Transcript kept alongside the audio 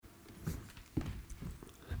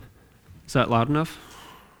Is that loud enough?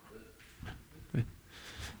 Okay.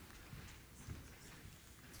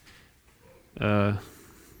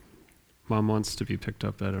 Mom wants to be picked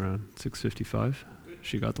up at around 6:55.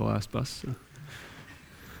 She got the last bus. So.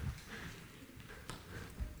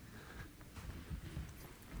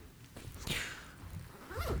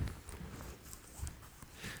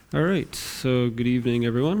 All right, so good evening,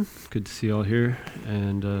 everyone. Good to see you all here,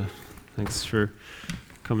 and thanks for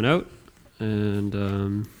coming out.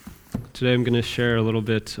 And today I'm going to share a little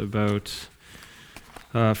bit about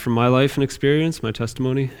from my life and experience, my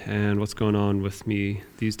testimony, and what's going on with me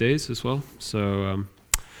these days as well. So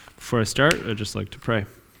before I start, I'd just like to pray.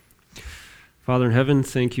 Father in heaven,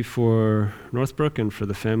 thank you for Northbrook and for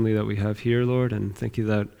the family that we have here, Lord, and thank you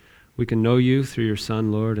that we can know you through your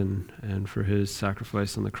Son, Lord, and for his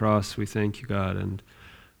sacrifice on the cross. We thank you, God, and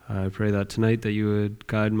I pray that tonight that you would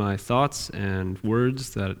guide my thoughts and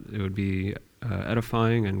words, that it would be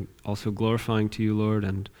edifying and also glorifying to you, Lord,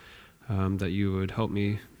 and that you would help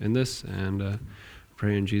me in this, and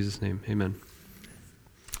pray in Jesus' name. Amen.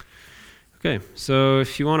 Okay, so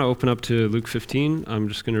if you want to open up to Luke 15, I'm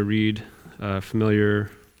just going to read a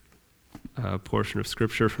familiar portion of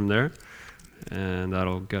Scripture from there, and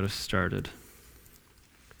that'll get us started.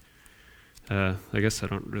 I guess I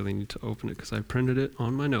don't really need to open it because I printed it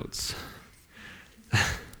on my notes.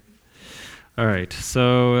 All right,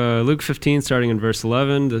 so Luke 15, starting in verse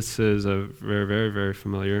 11, this is a very, very, very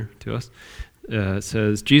familiar to us. It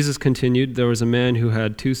says, Jesus continued, "There was a man who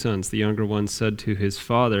had 2 sons. The younger one said to his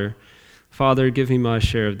father, 'Father, give me my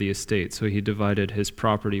share of the estate.' So he divided his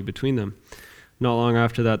property between them. Not long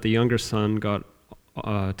after that, the younger son got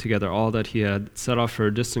together all that he had, set off for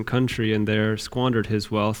a distant country, and there squandered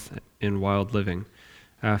his wealth in wild living.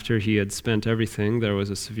 After he had spent everything, there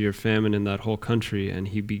was a severe famine in that whole country, and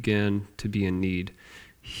he began to be in need.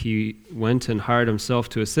 He went and hired himself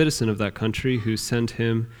to a citizen of that country, who sent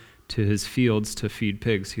him to his fields to feed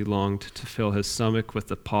pigs. He longed to fill his stomach with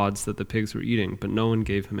the pods that the pigs were eating, but no one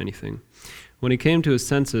gave him anything. When he came to his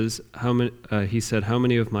senses, he said, 'How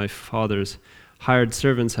many of my father's hired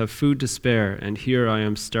servants have food to spare, and here I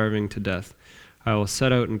am starving to death. I will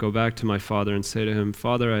set out and go back to my father and say to him,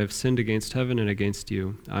 Father, I have sinned against heaven and against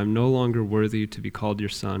you. I am no longer worthy to be called your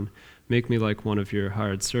son. Make me like one of your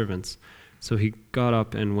hired servants.' So he got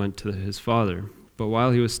up and went to his father. But while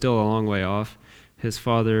he was still a long way off, his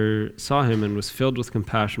father saw him and was filled with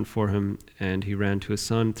compassion for him, and he ran to his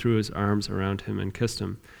son, threw his arms around him, and kissed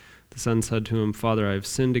him. The son said to him, 'Father, I have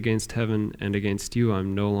sinned against heaven and against you. I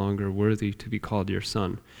am no longer worthy to be called your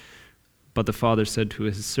son.' But the father said to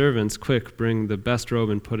his servants, 'Quick, bring the best robe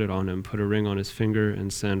and put it on him. Put a ring on his finger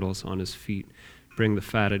and sandals on his feet. Bring the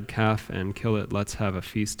fatted calf and kill it. Let's have a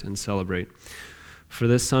feast and celebrate. For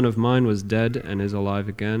this son of mine was dead and is alive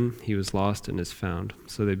again. He was lost and is found.'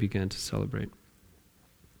 So they began to celebrate."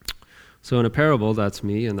 So in a parable, that's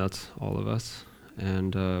me and that's all of us.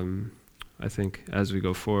 And I think as we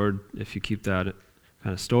go forward, if you keep that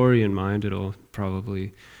kind of story in mind, it'll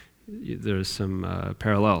probably, there's some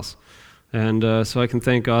parallels. And so I can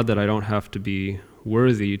thank God that I don't have to be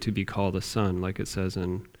worthy to be called a son, like it says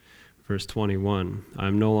in verse 21.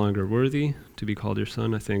 I'm no longer worthy to be called your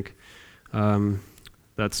son. I think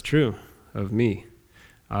that's true of me.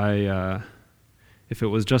 If it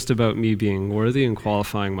was just about me being worthy and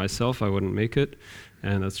qualifying myself, I wouldn't make it.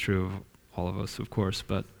 And that's true of all of us, of course.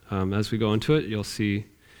 But as we go into it, you'll see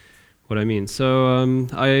what I mean. So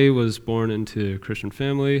I was born into a Christian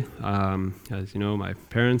family, as you know, my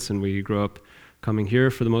parents, and we grew up coming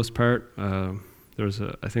here for the most part. I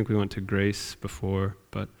think we went to Grace before,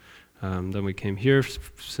 but then we came here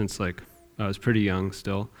since I was pretty young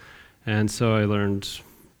still. And so I learned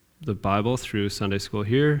the Bible through Sunday school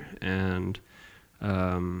here, and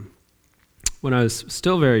when I was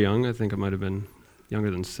still very young, I think I might have been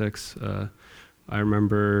younger than 6, I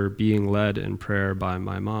remember being led in prayer by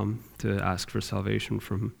my mom to ask for salvation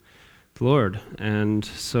from the Lord. And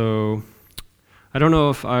so I don't know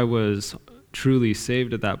if I was truly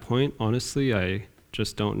saved at that point. Honestly, I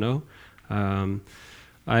just don't know.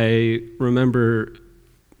 I remember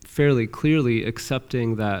fairly clearly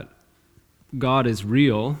accepting that God is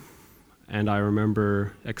real, and I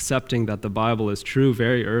remember accepting that the Bible is true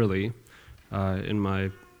very early in my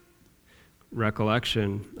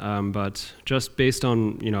recollection, but just based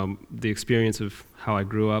on the experience of how I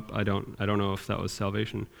grew up, I don't know if that was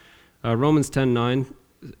salvation. Romans 10:9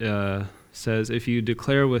 says, "If you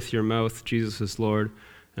declare with your mouth Jesus is Lord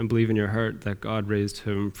and believe in your heart that God raised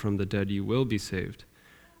him from the dead, you will be saved."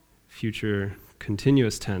 Future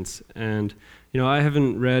continuous tense. And I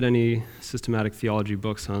haven't read any systematic theology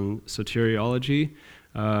books on soteriology,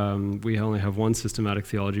 We only have one systematic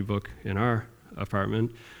theology book in our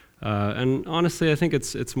apartment. And honestly, I think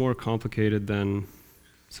it's more complicated than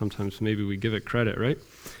sometimes maybe we give it credit, right?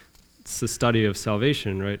 It's the study of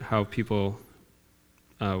salvation, right? How people,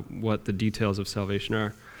 what the details of salvation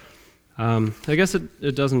are. I guess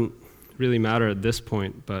it doesn't really matter at this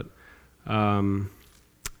point, but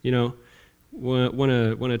you know,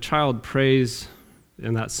 when a child prays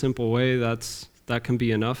in that simple way, that can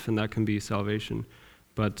be enough, and that can be salvation.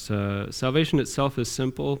 But salvation itself is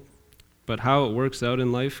simple, but how it works out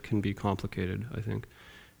in life can be complicated, I think.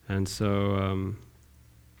 And so,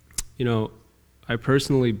 you know, I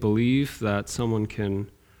personally believe that someone can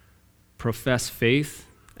profess faith,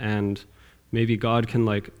 and maybe God can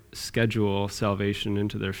like schedule salvation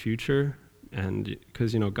into their future, and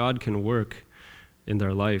because, you know, God can work in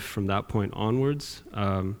their life from that point onwards.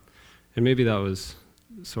 And maybe that was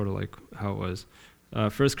sort of like how it was.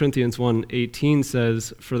 1 Corinthians 1:18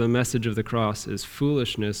 says, "For the message of the cross is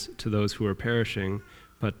foolishness to those who are perishing,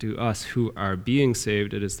 but to us who are being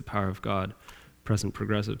saved, it is the power of God." Present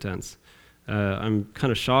progressive tense. I'm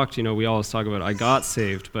kind of shocked, you know, we always talk about I got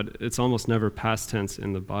saved, but it's almost never past tense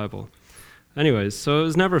in the Bible. Anyways, so it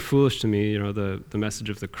was never foolish to me, you know, the message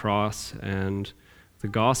of the cross and the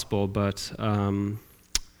gospel, but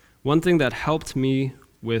one thing that helped me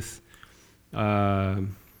with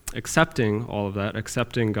accepting all of that,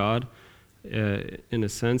 accepting God, in a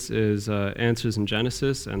sense, is Answers in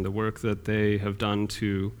Genesis and the work that they have done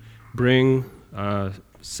to bring a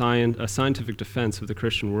scientific defense of the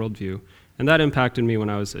Christian worldview. And that impacted me when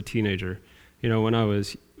I was a teenager. You know, when I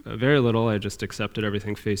was very little, I just accepted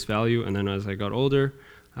everything face value, and then as I got older,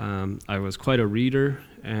 I was quite a reader,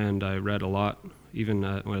 and I read a lot. Even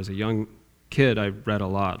when I was a young kid, I read a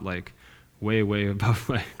lot, like way, way above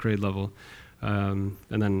my grade level. And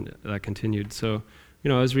then that continued. So, you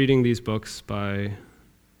know, I was reading these books by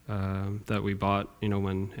that we bought, you know,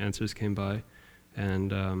 when Answers came by,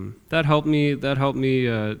 and that helped me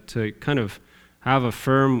to kind of have a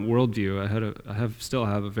firm worldview. I still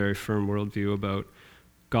have a very firm worldview about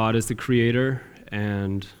God as the creator,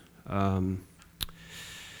 and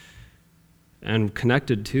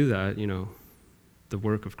connected to that, you know, the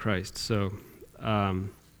work of Christ. So,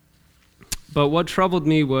 but what troubled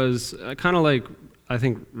me was kind of like, I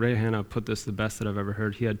think Ray Hanna put this the best that I've ever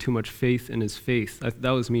heard. He had too much faith in his faith.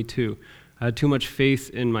 That was me too. I had too much faith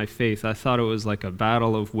in my faith. I thought it was like a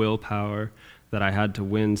battle of willpower that I had to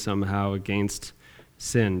win somehow against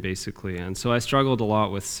sin, basically. And so I struggled a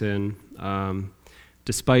lot with sin,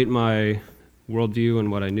 despite my worldview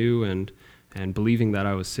and what I knew and believing that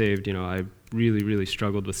I was saved. You know, I really, really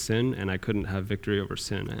struggled with sin, and I couldn't have victory over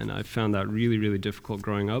sin. And I found that really, really difficult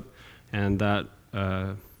growing up. And that,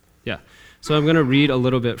 So I'm going to read a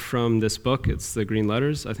little bit from this book. It's The Green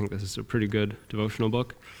Letters. I think this is a pretty good devotional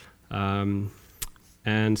book. And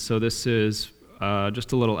so this is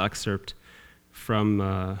just a little excerpt from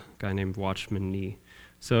a guy named Watchman Nee.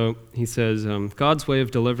 So he says, God's way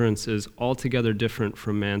of deliverance is altogether different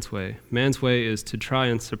from man's way. Man's way is to try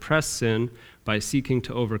and suppress sin by seeking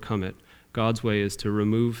to overcome it. God's way is to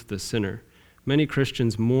remove the sinner. Many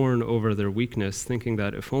Christians mourn over their weakness, thinking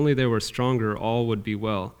that if only they were stronger, all would be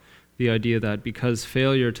well. The idea that because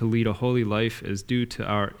failure to lead a holy life is due to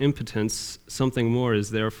our impotence, something more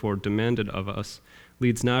is therefore demanded of us,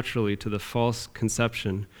 leads naturally to the false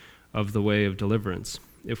conception of the way of deliverance.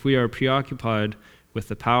 If we are preoccupied with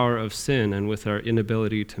the power of sin and with our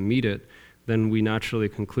inability to meet it, then we naturally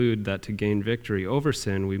conclude that to gain victory over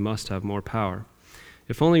sin, we must have more power.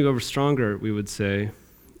 If only we were stronger, we would say,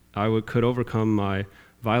 could overcome my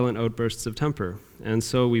violent outbursts of temper. And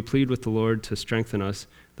so we plead with the Lord to strengthen us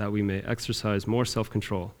that we may exercise more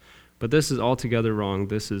self-control. But this is altogether wrong.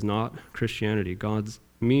 This is not Christianity. God's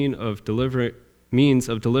means of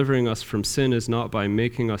delivering us from sin is not by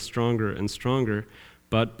making us stronger and stronger,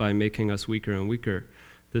 but by making us weaker and weaker.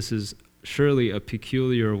 This is surely a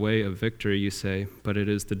peculiar way of victory, you say, but it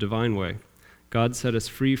is the divine way. God set us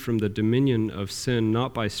free from the dominion of sin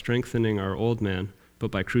not by strengthening our old man, but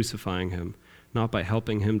by crucifying him, not by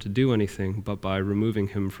helping him to do anything, but by removing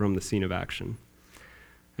him from the scene of action.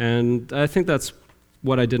 And I think that's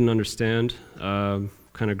what I didn't understand kind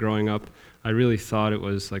of growing up. I really thought it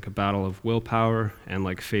was like a battle of willpower, and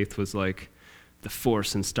like faith was like the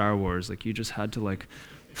Force in Star Wars. Like you just had to like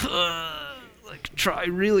try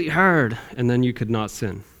really hard, and then you could not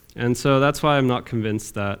sin. And so that's why I'm not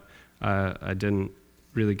convinced that I didn't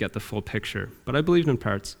really get the full picture. But I believed in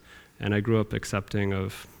parts, and I grew up accepting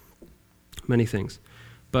of many things.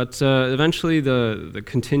 But eventually the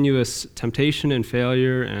continuous temptation and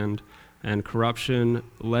failure and corruption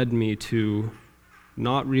led me to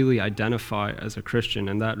not really identify as a Christian,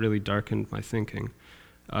 and that really darkened my thinking.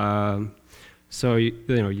 So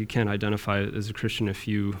you can't identify as a Christian if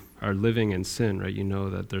you are living in sin, right? You know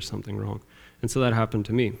that there's something wrong. And so that happened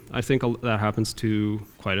to me. I think that happens to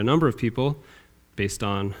quite a number of people based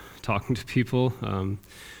on talking to people,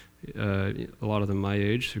 a lot of them my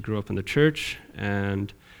age, who grew up in the church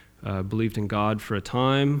and believed in God for a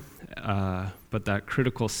time, but that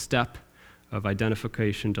critical step of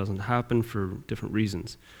identification doesn't happen for different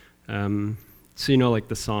reasons. So like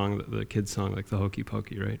the song, the kids' song, like the Hokey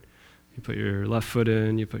Pokey, right? You put your left foot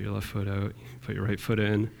in, you put your left foot out, you put your right foot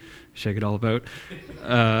in, shake it all about.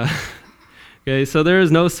 Okay, so there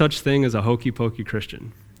is no such thing as a hokey pokey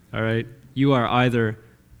Christian, all right? You are either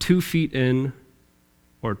 2 feet in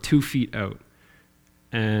or 2 feet out,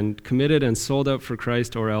 and committed and sold out for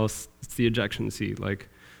Christ, or else it's the ejection seat, like,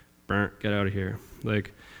 get out of here.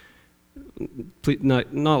 Like, please,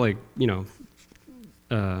 not like,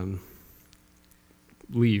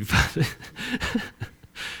 leave.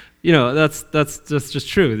 That's just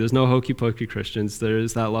true. There's no hokey pokey Christians.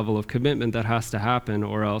 There's that level of commitment that has to happen,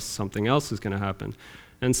 or else something else is going to happen.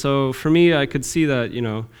 And so for me, I could see that,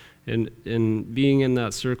 in being in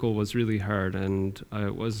that circle was really hard, and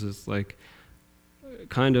it was just like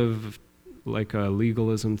kind of like a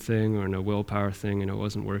legalism thing or a willpower thing, and it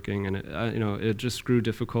wasn't working, and it just grew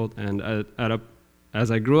difficult. And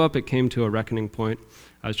as I grew up, it came to a reckoning point.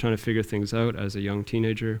 I was trying to figure things out as a young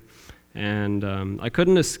teenager. And I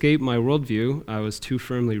couldn't escape my worldview. I was too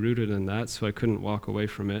firmly rooted in that, so I couldn't walk away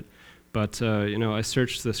from it. But, I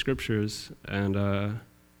searched the scriptures, and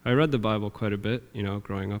I read the Bible quite a bit,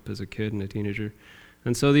 growing up as a kid and a teenager.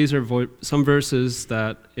 And so these are some verses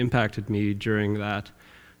that impacted me during that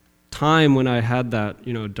time when I had that,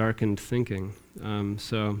 darkened thinking.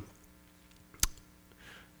 So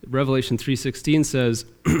Revelation 3:16 says,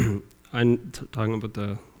 I'm talking about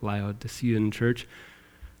the Laodicean church,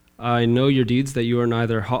 I know your deeds, that you are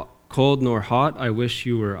neither cold nor hot. I wish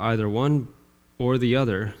you were either one or the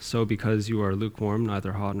other. So because you are lukewarm,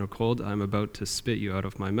 neither hot nor cold, I'm about to spit you out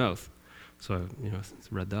of my mouth. So,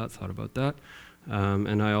 read that, thought about that.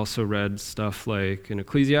 And I also read stuff like in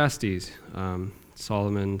Ecclesiastes,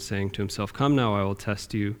 Solomon saying to himself, come now, I will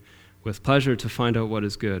test you with pleasure to find out what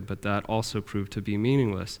is good. But that also proved to be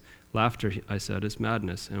meaningless. Laughter, I said, is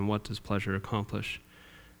madness. And what does pleasure accomplish?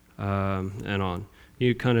 And on.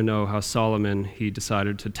 You kind of know how Solomon, he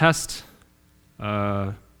decided to test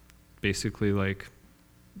basically like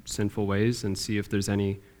sinful ways and see if there's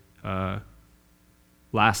any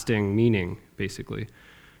lasting meaning, basically.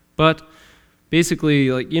 But basically,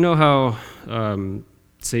 like, how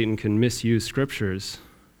Satan can misuse scriptures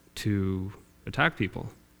to attack people,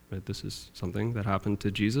 right? This is something that happened to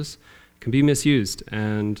Jesus. It can be misused,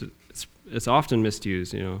 and it's often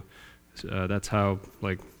misused, that's how,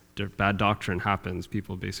 like, bad doctrine happens.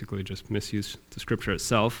 People basically just misuse the scripture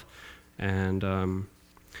itself. And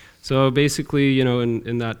so basically,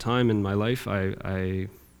 in that time in my life, I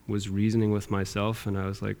was reasoning with myself, and I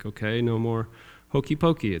was like, okay, no more hokey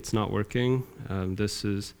pokey. It's not working. This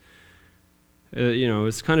is,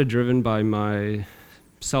 it's kind of driven by my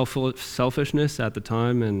selfishness at the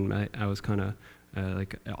time, and I was kind of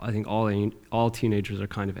I think all teenagers are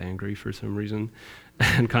kind of angry for some reason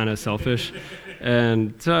and kind of selfish.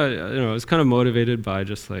 And so, I was kind of motivated by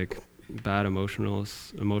just like bad emotional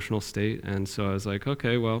state. And so I was like,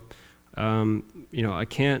 okay, well, I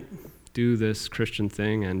can't do this Christian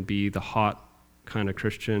thing and be the hot kind of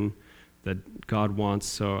Christian that God wants.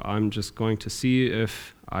 So I'm just going to see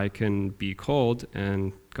if I can be cold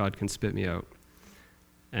and God can spit me out.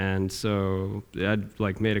 And so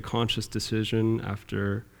I'd made a conscious decision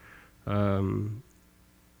after,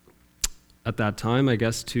 at that time, I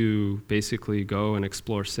guess, to basically go and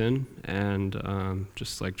explore sin and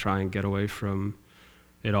just try and get away from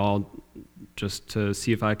it all, just to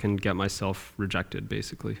see if I can get myself rejected,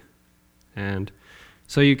 basically. And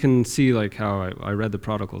so you can see how I read the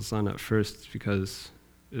Prodigal Son at first, because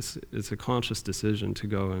it's a conscious decision to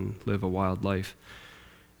go and live a wild life.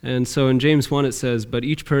 And so in James 1 it says, but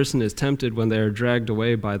each person is tempted when they are dragged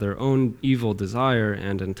away by their own evil desire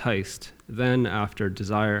and enticed. Then after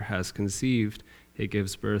desire has conceived, it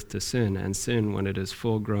gives birth to sin, and sin, when it is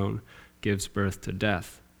full grown, gives birth to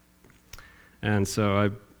death. And so I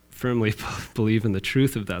firmly believe in the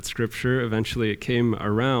truth of that scripture. Eventually it came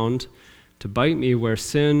around to bite me, where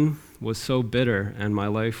sin was so bitter and my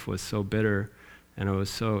life was so bitter, and I was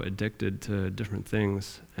so addicted to different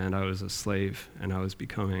things, and I was a slave, and I was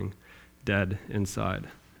becoming dead inside.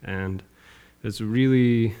 And it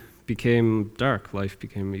really became dark. Life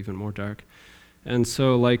became even more dark. And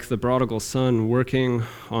so, like the prodigal son working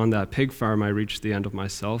on that pig farm, I reached the end of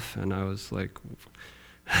myself, and I was like,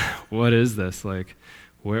 what is this? Like,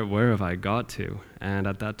 where have I got to? And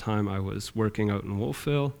at that time, I was working out in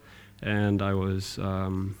Wolfville, and I was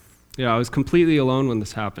completely alone when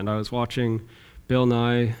this happened. I was watching Bill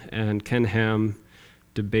Nye and Ken Ham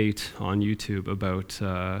debate on YouTube about,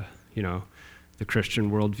 the Christian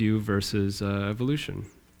worldview versus evolution.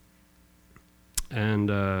 And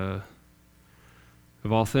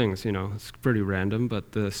of all things, it's pretty random,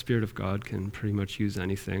 but the Spirit of God can pretty much use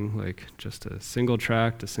anything, like just a single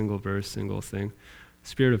tract, a single verse, single thing. The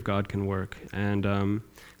Spirit of God can work. And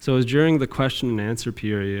so it was during the question and answer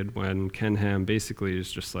period when Ken Ham basically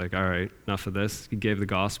is just like, all right, enough of this. He gave the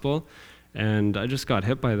gospel, and I just got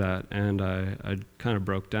hit by that, and I kind of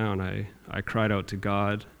broke down. I cried out to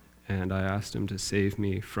God, and I asked him to save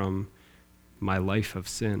me from my life of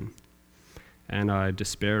sin. And I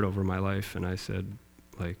despaired over my life, and I said,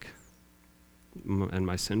 and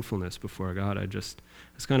my sinfulness before God. It's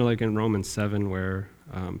kind of like in Romans 7 where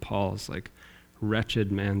Paul's like,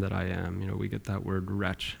 wretched man that I am. We get that word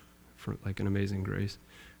wretch for like an amazing grace.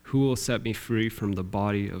 Who will set me free from the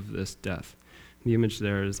body of this death? And the image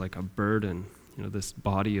there is like a burden, this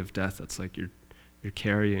body of death that's like you're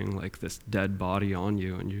carrying like this dead body on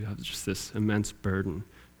you, and you have just this immense burden.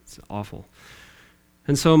 It's awful.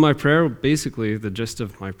 And so my prayer, basically the gist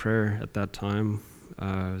of my prayer at that time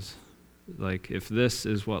was like, if this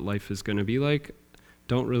is what life is going to be like,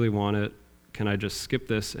 don't really want it. Can I just skip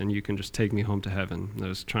this and you can just take me home to heaven? And I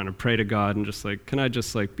was trying to pray to God and just like, can I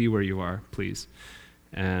just like be where you are, please?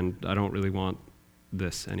 And I don't really want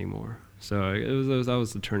this anymore. So that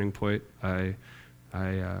was the turning point. I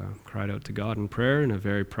cried out to God in prayer in a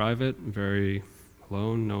very private, very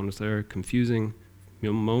alone, no one was there, confusing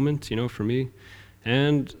moment, for me.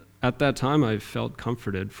 And at that time, I felt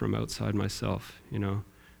comforted from outside myself.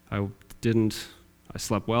 I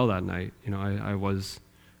slept well that night. I was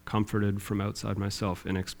comforted from outside myself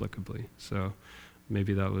inexplicably. So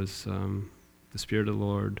maybe that was the Spirit of the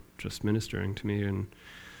Lord just ministering to me. And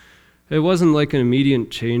it wasn't like an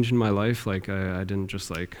immediate change in my life. Like I didn't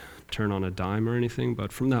just like turn on a dime or anything.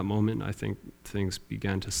 But from that moment, I think things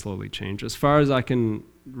began to slowly change. As far as I can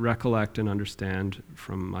recollect and understand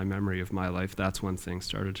from my memory of my life, that's when things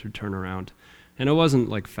started to turn around. And it wasn't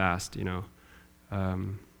like fast,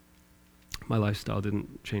 my lifestyle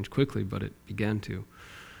didn't change quickly, but it began to.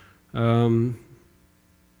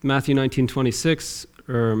 Matthew 19:26,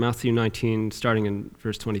 or Matthew 19, starting in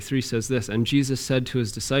verse 23, says this, "And Jesus said to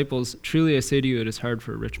his disciples, 'Truly I say to you, it is hard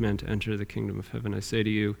for a rich man to enter the kingdom of heaven. I say to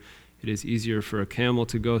you, it is easier for a camel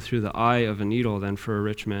to go through the eye of a needle than for a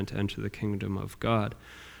rich man to enter the kingdom of God.'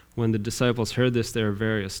 When the disciples heard this, they were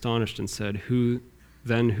very astonished and said, 'Who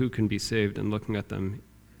can be saved?' And looking at them,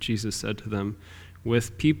 Jesus said to them,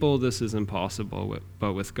 'With people this is impossible,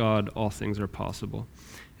 but with God all things are possible.'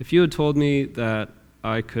 If you had told me that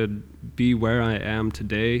I could be where I am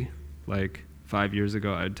today, like 5 years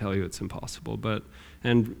ago, I'd tell you it's impossible.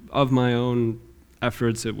 And of my own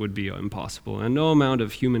efforts, it would be impossible. And no amount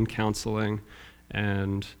of human counseling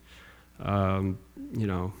and,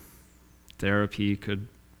 therapy could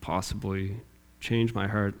possibly change my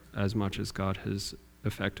heart as much as God has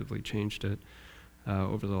effectively changed it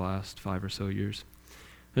over the last 5 or so years.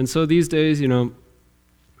 And so these days,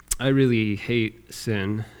 I really hate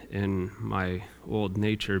sin in my old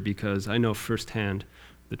nature because I know firsthand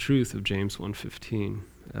the truth of James 1:15,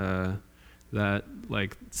 that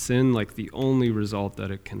like sin, like the only result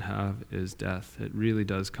that it can have is death. It really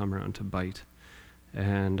does come around to bite.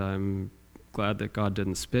 And I'm glad that God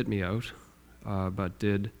didn't spit me out, but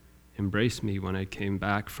did embrace me when I came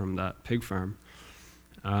back from that pig farm.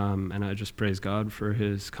 And I just praise God for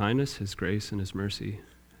his kindness, his grace, and his mercy.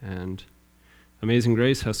 And amazing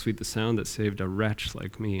grace, how sweet the sound that saved a wretch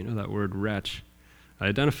like me. That word wretch. I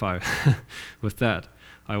identify with that.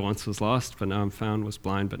 I once was lost, but now I'm found, was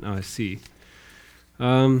blind, but now I see.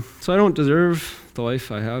 So I don't deserve the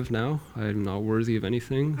life I have now. I'm not worthy of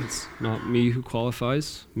anything. It's not me who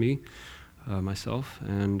qualifies me, myself.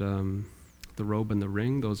 And the robe and the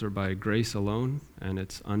ring, those are by grace alone, and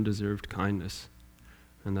it's undeserved kindness.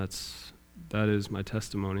 And that is my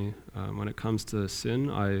testimony. When it comes to sin,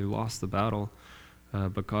 I lost the battle,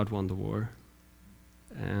 but God won the war.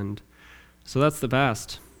 And so that's the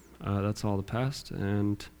past. That's all the past.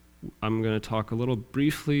 And I'm going to talk a little bit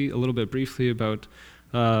briefly about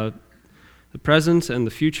the present and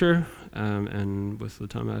the future, and with the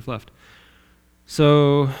time I have left.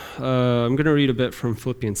 So I'm going to read a bit from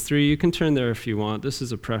Philippians 3. You can turn there if you want. This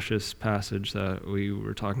is a precious passage that we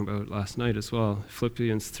were talking about last night as well.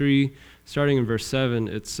 Philippians 3, starting in verse 7,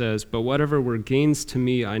 it says, "But whatever were gains to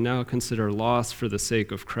me, I now consider loss for the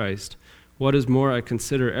sake of Christ. What is more, I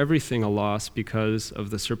consider everything a loss because of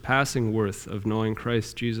the surpassing worth of knowing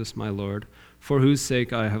Christ Jesus my Lord, for whose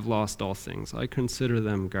sake I have lost all things. I consider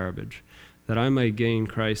them garbage, that I may gain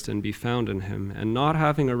Christ and be found in him, and not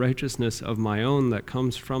having a righteousness of my own that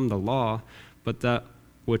comes from the law, but that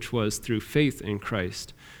which was through faith in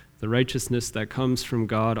Christ, the righteousness that comes from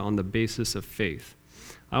God on the basis of faith.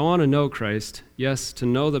 I want to know Christ, yes, to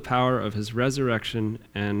know the power of his resurrection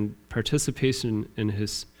and participation in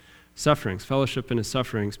his sufferings, fellowship in his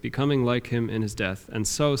sufferings, becoming like him in his death, and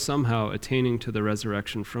so somehow attaining to the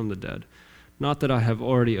resurrection from the dead. Not that I have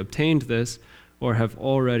already obtained this, or have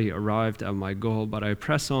already arrived at my goal, but I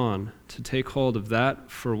press on to take hold of that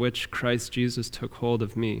for which Christ Jesus took hold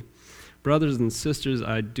of me. Brothers and sisters,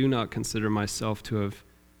 I do not consider myself to have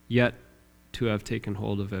taken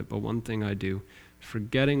hold of it, but one thing I do,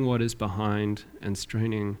 forgetting what is behind and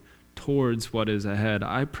straining towards what is ahead,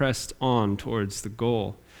 I pressed on towards the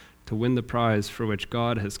goal to win the prize for which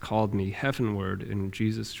God has called me heavenward in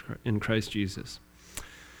Christ Jesus."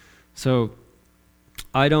 So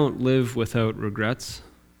I don't live without regrets.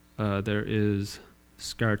 There is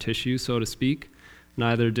scar tissue, so to speak.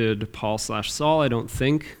 Neither did Paul/Saul, I don't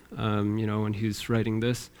think. When he's writing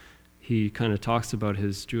this, he kind of talks about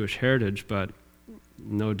his Jewish heritage, but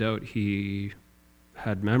no doubt he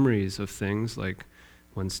had memories of things like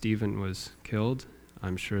when Stephen was killed.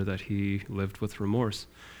 I'm sure that he lived with remorse.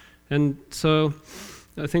 And so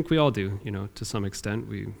I think we all do, to some extent.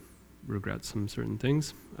 We regret some certain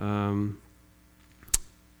things.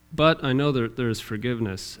 But I know that there's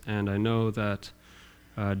forgiveness, and I know that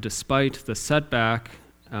despite the setback,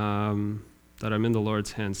 that I'm in the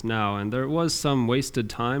Lord's hands now, and there was some wasted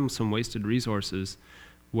time, some wasted resources,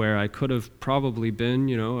 where I could have probably been,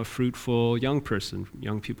 a fruitful young person.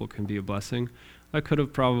 Young people can be a blessing. I could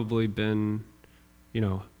have probably been,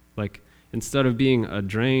 instead of being a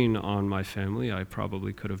drain on my family, I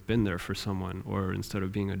probably could have been there for someone. Or instead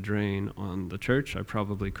of being a drain on the church, I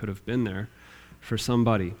probably could have been there for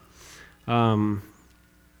somebody. But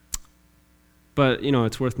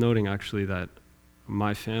it's worth noting actually that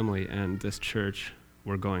my family and this church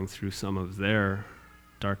were going through some of their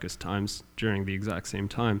darkest times during the exact same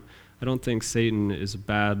time. I don't think Satan is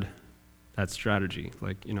bad at strategy.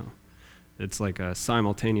 It's like a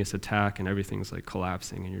simultaneous attack and everything's like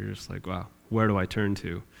collapsing and you're just like, wow, where do I turn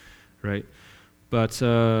to, right? But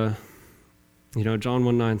John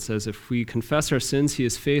 1:9 says, if we confess our sins, he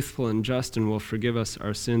is faithful and just and will forgive us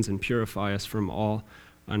our sins and purify us from all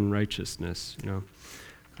unrighteousness.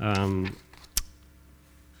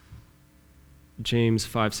 James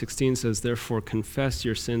 5:16 says, therefore confess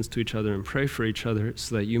your sins to each other and pray for each other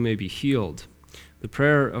so that you may be healed. The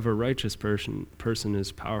prayer of a righteous person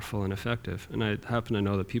is powerful and effective. And I happen to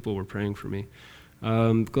know that people were praying for me.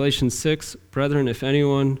 Galatians 6, brethren, if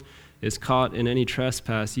anyone is caught in any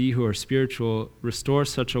trespass, ye who are spiritual, restore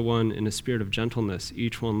such a one in a spirit of gentleness,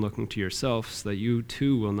 each one looking to yourself, so that you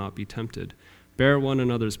too will not be tempted. Bear one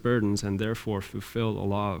another's burdens, and therefore fulfill the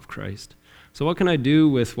law of Christ. So what can I do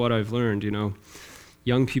with what I've learned?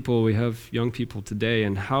 Young people, we have young people today,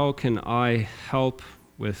 and how can I help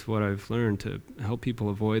with what I've learned to help people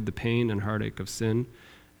avoid the pain and heartache of sin?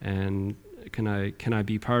 And can I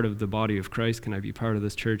be part of the body of Christ? Can I be part of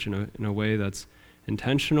this church in a way that's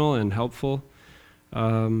intentional and helpful?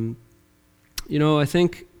 I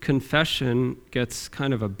think confession gets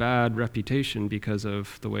kind of a bad reputation because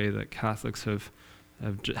of the way that Catholics have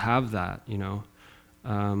that,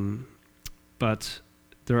 but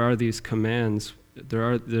there are these commands.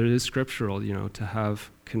 There is scriptural, to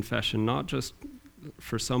have confession, not just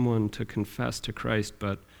for someone to confess to Christ,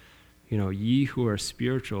 but ye who are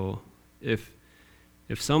spiritual. If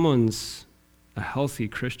someone's a healthy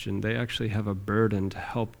Christian, they actually have a burden to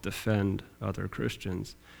help defend other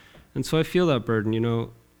Christians. And so I feel that burden.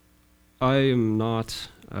 I am not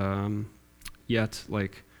yet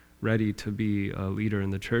ready to be a leader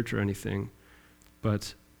in the church or anything,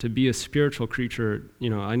 but to be a spiritual creature,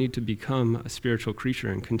 I need to become a spiritual creature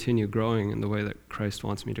and continue growing in the way that Christ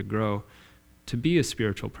wants me to grow, to be a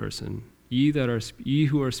spiritual person, ye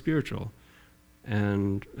who are spiritual.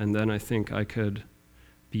 And then I think I could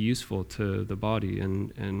be useful to the body,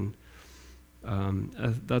 and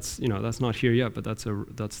that's not here yet, but that's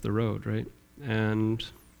the road, right? And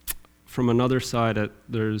from another side,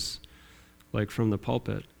 there's from the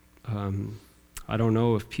pulpit, I don't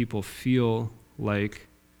know if people feel like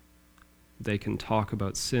they can talk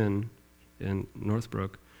about sin in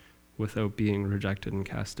Northbrook without being rejected and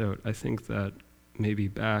cast out. I think that maybe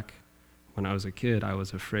back when I was a kid, I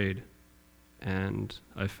was afraid, and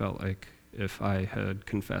I felt like if I had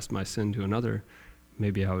confessed my sin to another,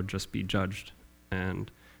 maybe I would just be judged. And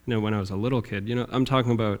when I was a little kid, I'm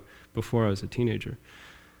talking about before I was a teenager.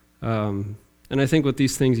 And I think with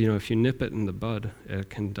these things, if you nip it in the bud, it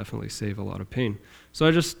can definitely save a lot of pain. So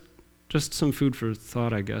I just some food for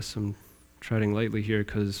thought, I guess. I'm treading lightly here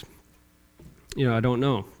because, I don't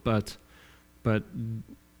know. But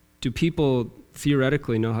do people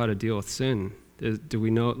theoretically know how to deal with sin? Do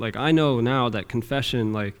we know, I know now that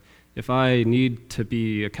confession, if I need to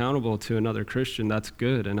be accountable to another Christian, that's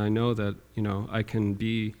good. And I know that, I can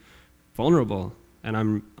be vulnerable,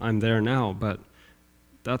 and I'm there now, but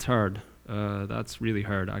that's hard. That's really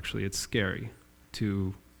hard, actually. It's scary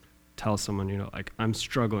to tell someone, I'm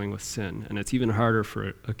struggling with sin. And it's even harder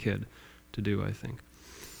for a kid to do, I think.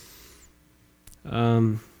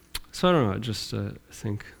 So I don't know, just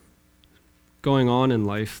think going on in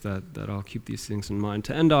life that I'll keep these things in mind.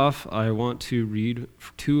 To end off, I want to read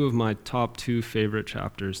two of my top two favorite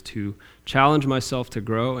chapters to challenge myself to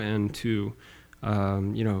grow and to,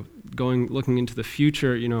 looking into the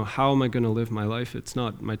future, how am I going to live my life? It's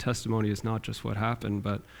not, my testimony is not just what happened,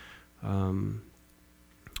 but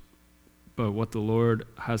what the Lord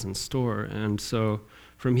has in store. And so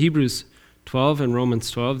from Hebrews 12 and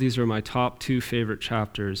Romans 12, these are my top two favorite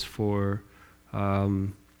chapters for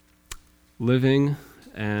living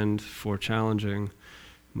and for challenging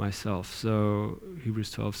myself. So Hebrews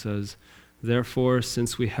 12 says, "Therefore,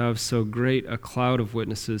 since we have so great a cloud of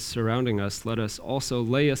witnesses surrounding us, let us also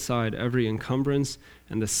lay aside every encumbrance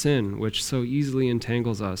and the sin which so easily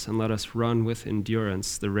entangles us, and let us run with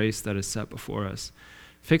endurance the race that is set before us,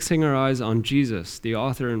 fixing our eyes on Jesus, the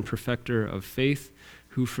author and perfecter of faith,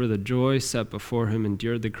 who for the joy set before him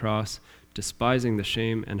endured the cross, despising the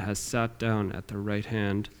shame, and has sat down at the right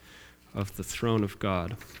hand of the throne of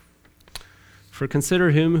God. For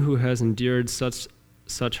consider him who has endured such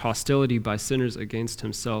hostility by sinners against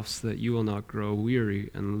himself, so that you will not grow weary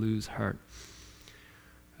and lose heart."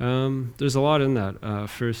 There's a lot in that.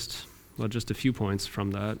 First, just a few points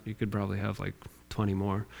from that. You could probably have 20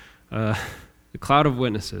 more. The cloud of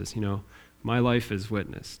witnesses, my life is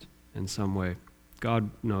witnessed in some way.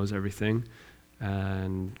 God knows everything,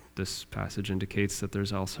 and this passage indicates that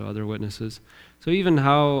there's also other witnesses. So even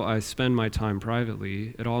how I spend my time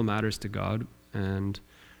privately, it all matters to God, and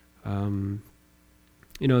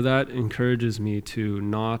that encourages me to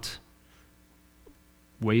not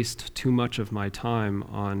waste too much of my time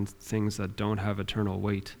on things that don't have eternal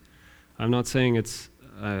weight. I'm not saying it's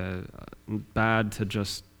bad to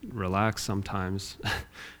just relax sometimes.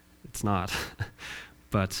 It's not.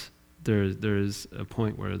 But there's a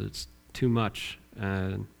point where there's too much,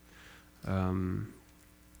 and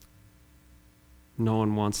no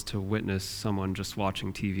one wants to witness someone just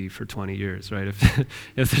watching TV for 20 years, right?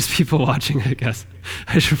 If there's people watching, I guess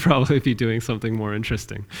I should probably be doing something more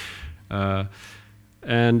interesting. And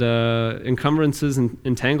encumbrances and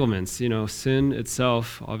entanglements, sin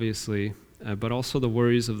itself, obviously, but also the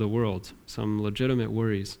worries of the world, some legitimate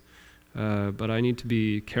worries. But I need to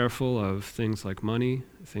be careful of things like money,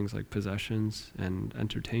 things like possessions, and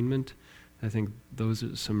entertainment. I think those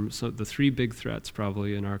are the three big threats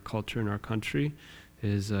probably in our culture, in our country,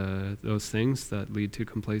 is those things that lead to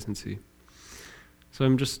complacency. So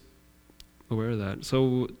I'm just aware of that.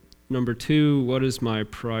 So number two, what is my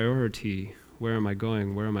priority? Where am I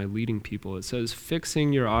going? Where am I leading people? It says,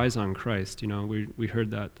 fixing your eyes on Christ. We heard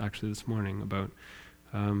that actually this morning about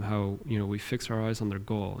how we fix our eyes on their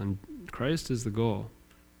goal, and Christ is the goal,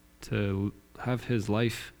 to have his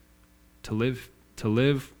life, to live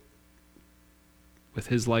with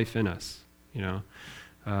his life in us,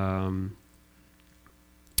 so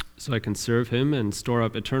I can serve him and store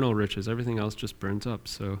up eternal riches. Everything else just burns up.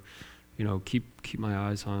 So, keep my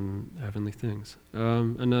eyes on heavenly things.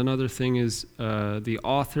 And another thing is the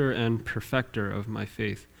author and perfecter of my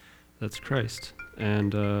faith. That's Christ.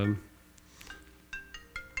 And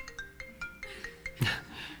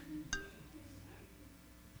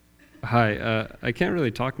hi, I can't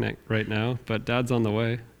really talk right now, but Dad's on the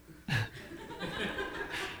way.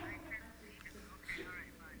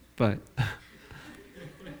 But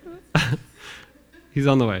he's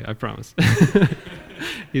on the way, I promise.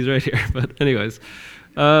 He's right here. But anyways,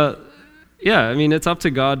 it's up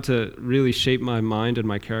to God to really shape my mind and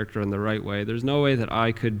my character in the right way. There's no way that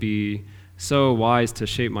I could be so wise to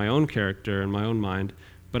shape my own character and my own mind,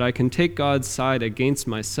 but I can take God's side against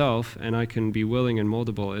myself, and I can be willing and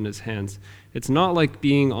moldable in his hands. It's not like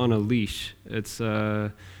being on a leash. It's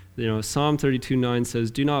Psalm 32:9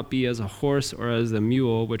 says, "Do not be as a horse or as a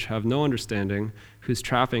mule, which have no understanding, whose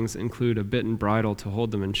trappings include a bit and bridle to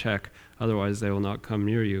hold them in check, otherwise they will not come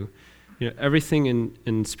near you." Everything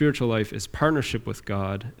in spiritual life is partnership with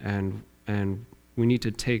God, and we need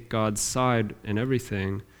to take God's side in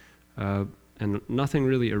everything, and nothing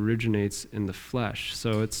really originates in the flesh.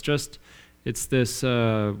 So it's this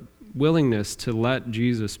willingness to let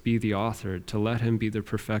Jesus be the author, to let him be the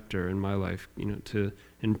perfecter in my life, to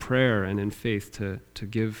in prayer and in faith to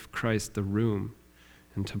give Christ the room,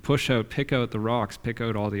 and to pick out the rocks, pick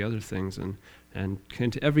out all the other things, and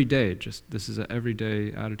every day, this is an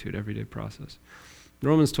everyday attitude, everyday process.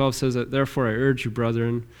 Romans 12 says that, "Therefore I urge you,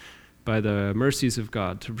 brethren, by the mercies of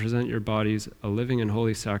God, to present your bodies a living and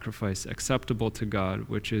holy sacrifice, acceptable to God,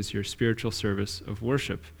 which is your spiritual service of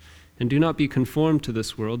worship. And do not be conformed to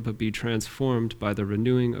this world, but be transformed by the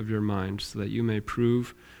renewing of your mind, so that you may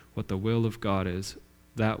prove what the will of God is,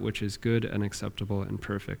 that which is good and acceptable and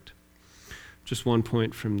perfect." Just one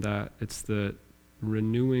point from that, it's the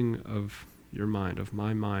renewing of your mind, of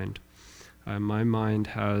my mind. My mind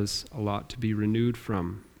has a lot to be renewed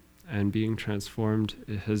from, and being transformed,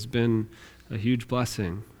 it has been a huge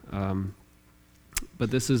blessing. But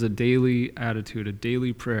this is a daily attitude, a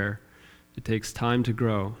daily prayer. It takes time to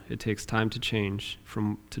grow. It takes time to change.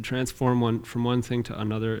 To transform from one thing to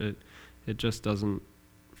another, it just doesn't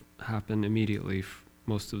happen immediately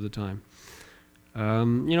most of the time.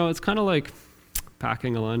 It's kind of like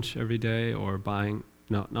packing a lunch every day, or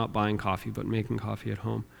not buying coffee, but making coffee at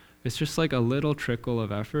home. It's just like a little trickle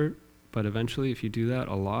of effort, but eventually if you do that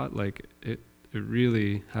a lot, it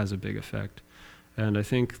really has a big effect. And I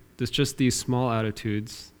think it's just these small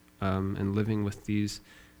attitudes, and living with these.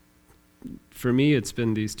 For me, it's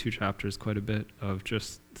been these 2 chapters quite a bit of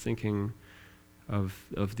just thinking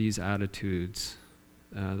of these attitudes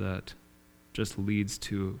that just leads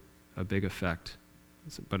to a big effect.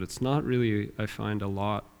 But it's not really, I find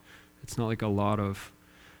it's not like a lot of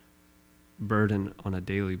burden on a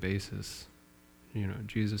daily basis.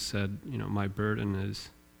 Jesus said, my burden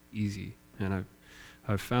is easy. And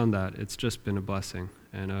I've found that it's just been a blessing.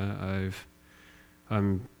 And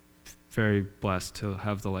I'm very blessed to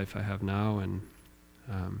have the life I have now, and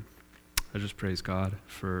I just praise God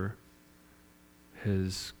for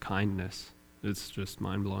his kindness. It's just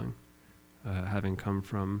mind-blowing, having come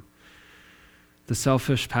from the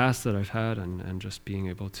selfish past that I've had, and just being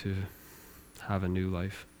able to have a new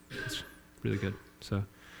life. It's really good. So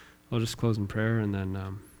I'll just close in prayer, and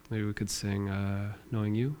then maybe we could sing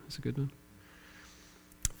 "Knowing You" is a good one.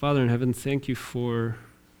 Father in heaven, thank you for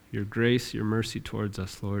your grace, your mercy towards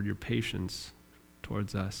us, Lord, your patience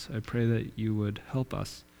towards us. I pray that you would help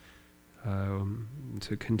us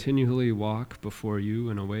to continually walk before you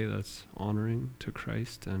in a way that's honoring to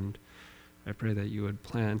Christ, and I pray that you would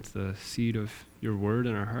plant the seed of your word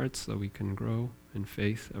in our hearts so that we can grow in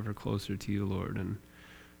faith ever closer to you, Lord. And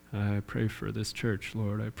I pray for this church,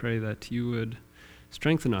 Lord. I pray that you would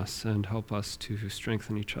strengthen us and help us to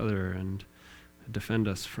strengthen each other, and defend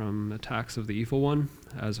us from attacks of the evil one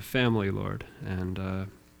as a family, Lord. And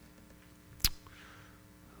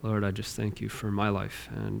Lord, I just thank you for my life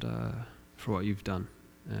and for what you've done.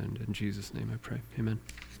 And in Jesus' name I pray. Amen.